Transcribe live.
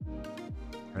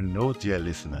Hello, dear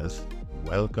listeners.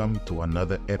 Welcome to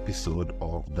another episode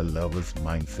of The Lover's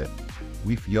Mindset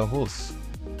with your host,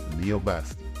 Leo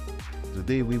Bast.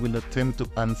 Today, we will attempt to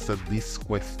answer this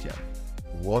question: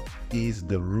 what is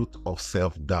the root of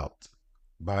self-doubt?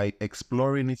 By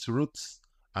exploring its roots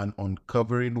and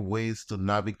uncovering ways to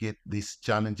navigate this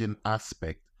challenging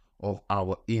aspect of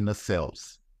our inner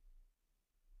selves.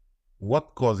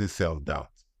 What causes self-doubt?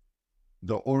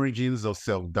 The origins of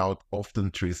self-doubt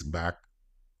often trace back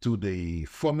to the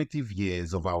formative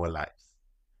years of our lives.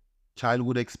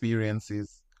 Childhood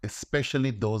experiences, especially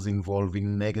those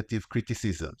involving negative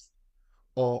criticisms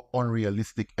or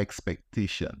unrealistic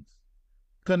expectations,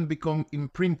 can become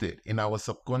imprinted in our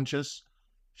subconscious,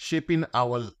 shaping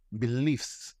our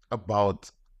beliefs about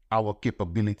our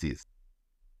capabilities.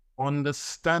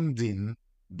 Understanding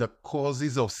the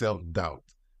causes of self-doubt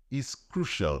is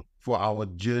crucial for our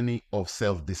journey of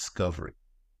self-discovery.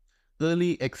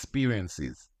 Early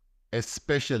experiences,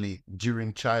 especially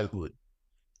during childhood,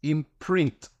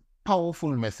 imprint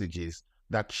powerful messages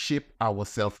that shape our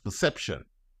self-perception.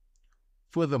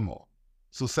 Furthermore,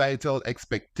 societal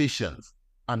expectations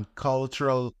and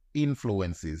cultural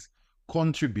influences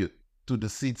contribute to the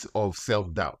seeds of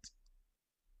self-doubt.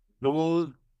 Those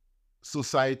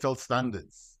societal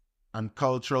standards and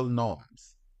cultural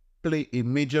norms play a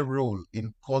major role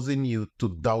in causing you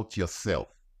to doubt yourself.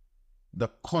 The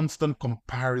constant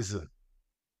comparison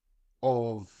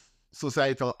of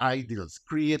societal ideals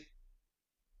create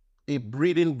a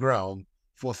breeding ground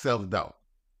for self-doubt.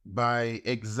 By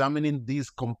examining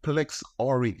these complex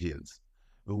origins,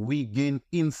 we gain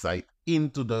insight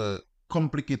into the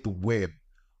complicated web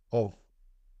of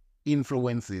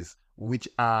influences which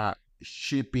are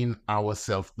shaping our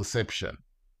self-perception.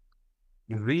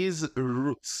 These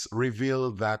roots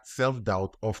reveal that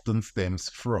self-doubt often stems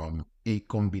from a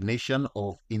combination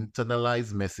of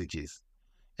internalized messages,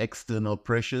 external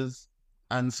pressures,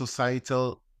 and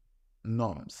societal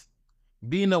norms.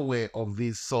 Being aware of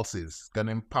these sources can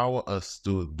empower us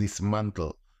to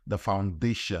dismantle the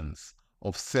foundations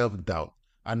of self-doubt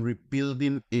and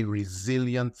rebuilding a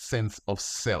resilient sense of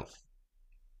self.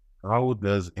 How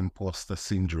does imposter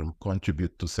syndrome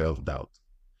contribute to self-doubt?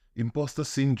 Imposter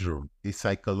syndrome is a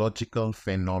psychological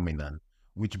phenomenon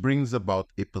which brings about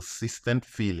a persistent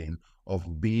feeling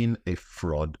of being a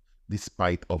fraud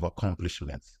despite of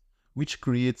accomplishments, which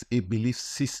creates a belief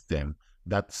system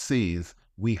that says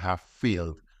we have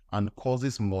failed and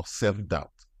causes more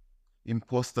self-doubt.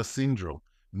 Imposter syndrome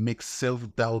makes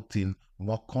self-doubting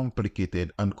more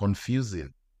complicated and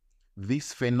confusing.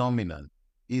 This phenomenon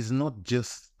is not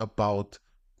just about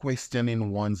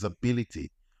questioning one's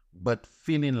ability, but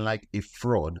feeling like a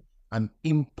fraud, an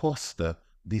imposter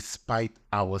despite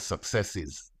our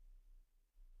successes.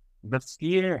 The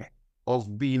fear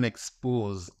of being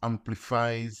exposed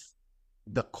amplifies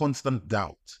the constant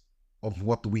doubt of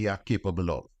what we are capable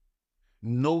of.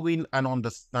 Knowing and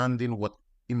understanding what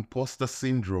imposter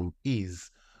syndrome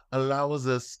is allows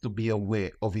us to be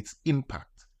aware of its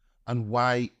impact and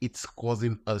why it's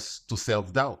causing us to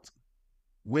self-doubt.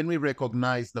 When we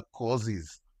recognize the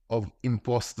causes of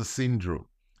imposter syndrome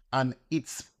and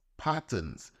its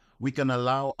patterns, we can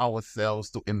allow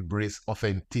ourselves to embrace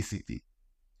authenticity.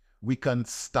 We can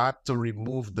start to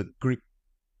remove the grip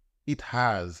it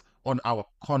has on our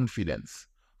confidence,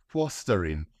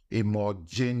 fostering a more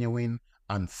genuine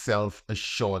and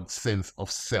self-assured sense of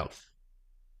self.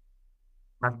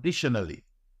 Additionally,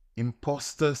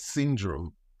 imposter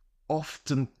syndrome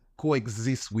often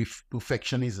coexists with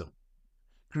perfectionism,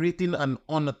 creating an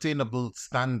unattainable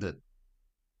standard.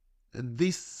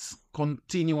 This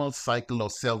continual cycle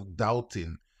of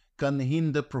self-doubting can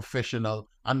hinder professional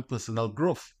and personal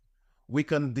growth. We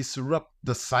can disrupt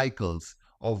the cycles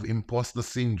of imposter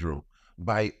syndrome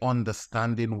by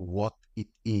understanding what it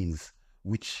is,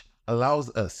 which allows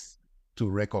us to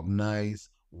recognize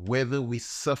whether we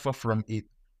suffer from it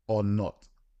or not,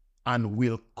 and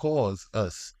will cause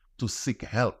us to seek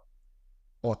help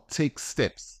or take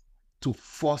steps to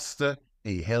foster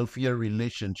a healthier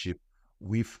relationship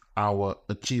with our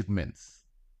achievements.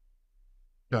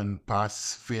 Can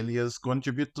past failures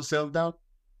contribute to self-doubt?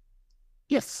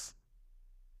 Yes.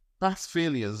 Past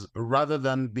failures, rather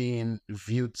than being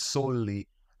viewed solely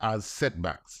as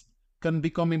setbacks, can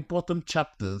become important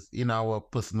chapters in our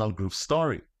personal growth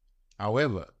story.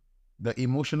 However, the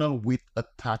emotional weight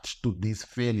attached to these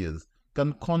failures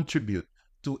can contribute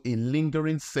to a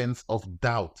lingering sense of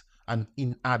doubt and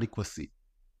inadequacy.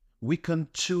 We can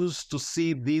choose to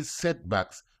see these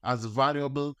setbacks as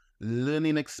valuable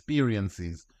learning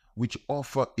experiences which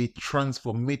offer a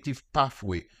transformative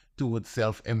pathway towards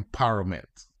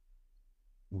self-empowerment.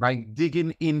 By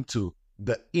digging into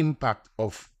the impact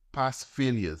of past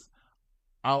failures,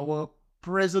 our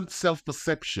present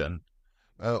self-perception,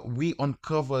 we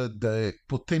uncover the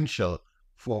potential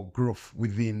for growth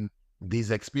within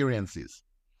these experiences.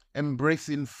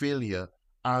 Embracing failure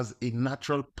as a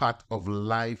natural part of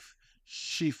life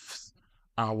shifts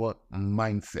our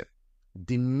mindset,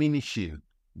 diminishing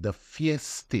the fear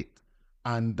state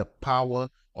and the power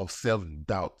of self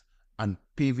doubt and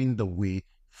paving the way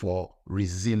for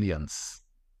resilience.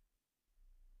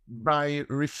 By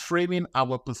reframing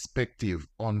our perspective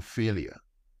on failure,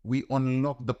 we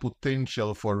unlock the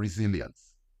potential for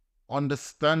resilience,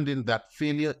 understanding that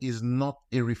failure is not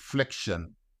a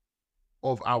reflection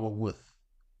of our worth,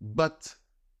 but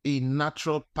a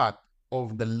natural part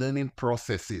of the learning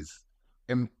processes,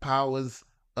 empowers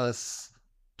us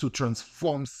to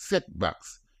transform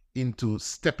setbacks into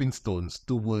stepping stones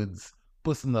towards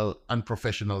personal and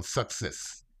professional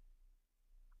success.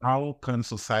 How can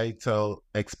societal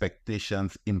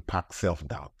expectations impact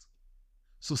self-doubt?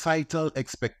 Societal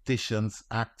expectations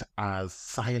act as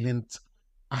silent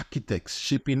architects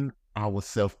shaping our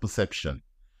self-perception.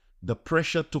 The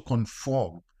pressure to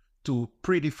conform to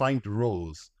predefined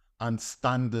roles and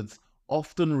standards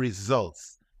often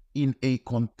results in a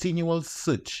continual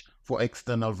search for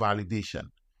external validation,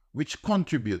 which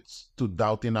contributes to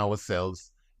doubting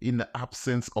ourselves in the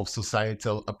absence of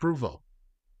societal approval.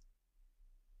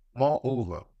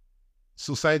 Moreover,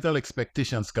 societal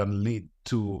expectations can lead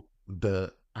to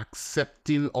the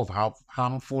accepting of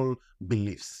harmful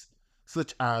beliefs,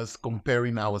 such as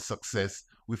comparing our success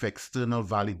with external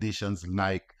validations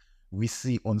like we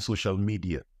see on social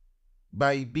media.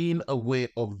 By being aware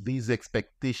of these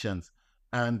expectations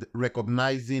and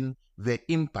recognizing their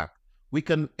impact, we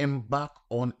can embark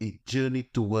on a journey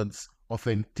towards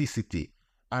authenticity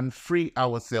and free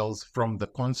ourselves from the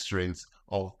constraints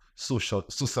of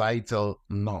societal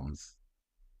norms.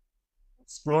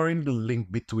 Exploring the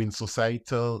link between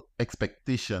societal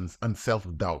expectations and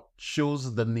self-doubt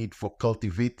shows the need for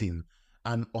cultivating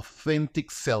an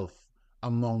authentic self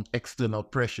among external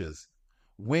pressures.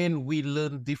 When we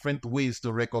learn different ways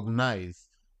to recognize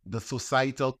the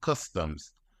societal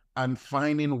customs and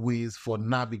finding ways for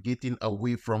navigating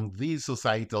away from these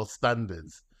societal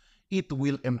standards, it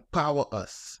will empower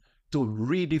us to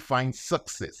redefine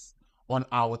success on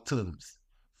our terms,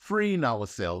 freeing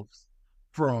ourselves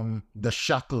from the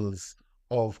shackles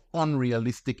of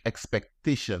unrealistic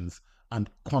expectations and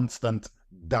constant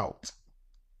doubt.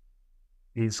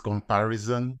 Is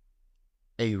comparison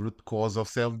a root cause of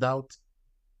self-doubt?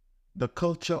 The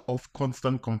culture of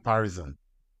constant comparison,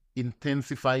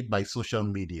 intensified by social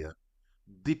media,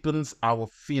 deepens our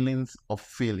feelings of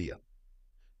failure.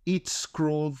 Each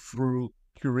scroll through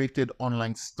curated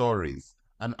online stories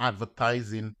and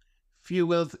advertising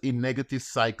fuels a negative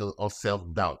cycle of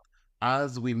self-doubt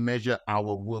as we measure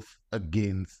our worth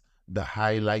against the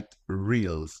highlight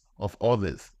reels of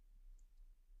others.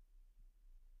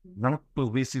 That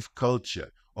pervasive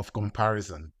culture of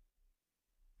comparison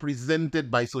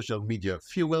presented by social media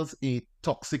fuels a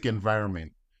toxic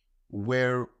environment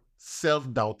where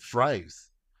self-doubt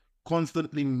thrives.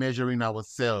 Constantly measuring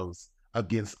ourselves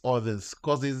against others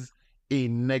causes a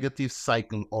negative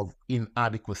cycle of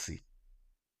inadequacy.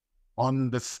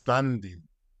 Understanding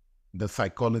the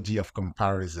psychology of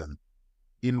comparison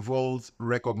involves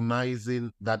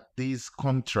recognizing that these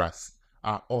contrasts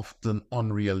are often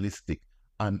unrealistic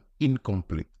and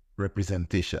incomplete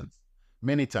representations.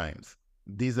 Many times,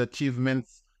 these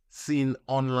achievements seen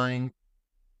online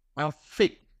are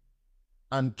fake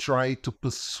and try to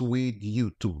persuade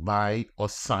you to buy or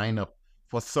sign up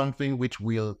for something which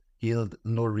will yield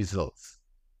no results.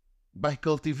 By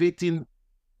cultivating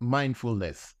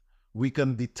mindfulness, we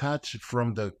can detach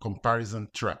from the comparison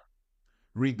trap,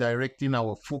 redirecting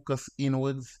our focus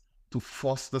inwards to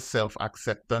foster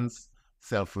self-acceptance,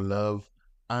 self-love,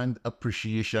 and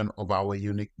appreciation of our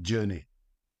unique journey.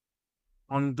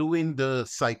 Undoing the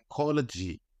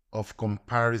psychology of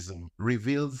comparison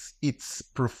reveals its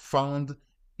profound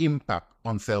impact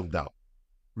on self-doubt.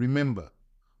 Remember,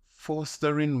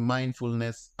 fostering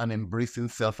mindfulness and embracing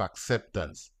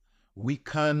self-acceptance, we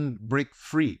can break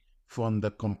free from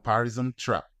the comparison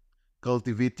trap,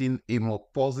 cultivating a more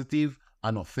positive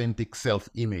and authentic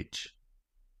self-image.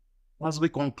 As we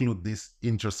conclude this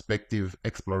introspective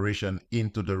exploration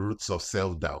into the roots of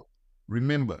self-doubt,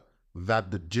 remember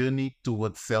that the journey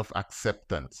towards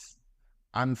self-acceptance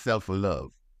and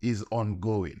self-love is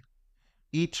ongoing.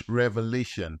 Each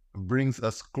revelation brings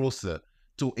us closer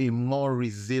to a more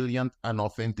resilient and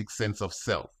authentic sense of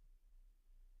self.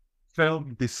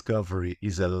 Self-discovery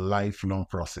is a lifelong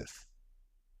process,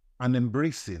 and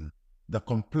embracing The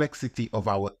complexity of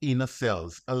our inner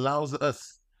selves allows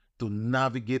us to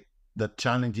navigate the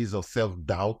challenges of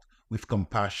self-doubt with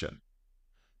compassion.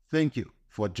 Thank you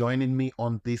for joining me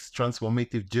on this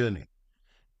transformative journey.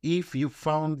 If you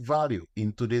found value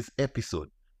in today's episode,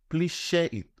 please share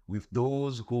it with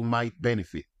those who might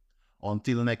benefit.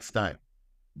 Until next time,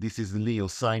 this is Leo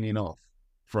signing off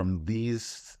from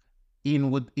these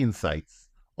inward insights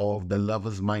of the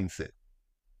lover's mindset.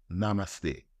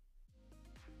 Namaste.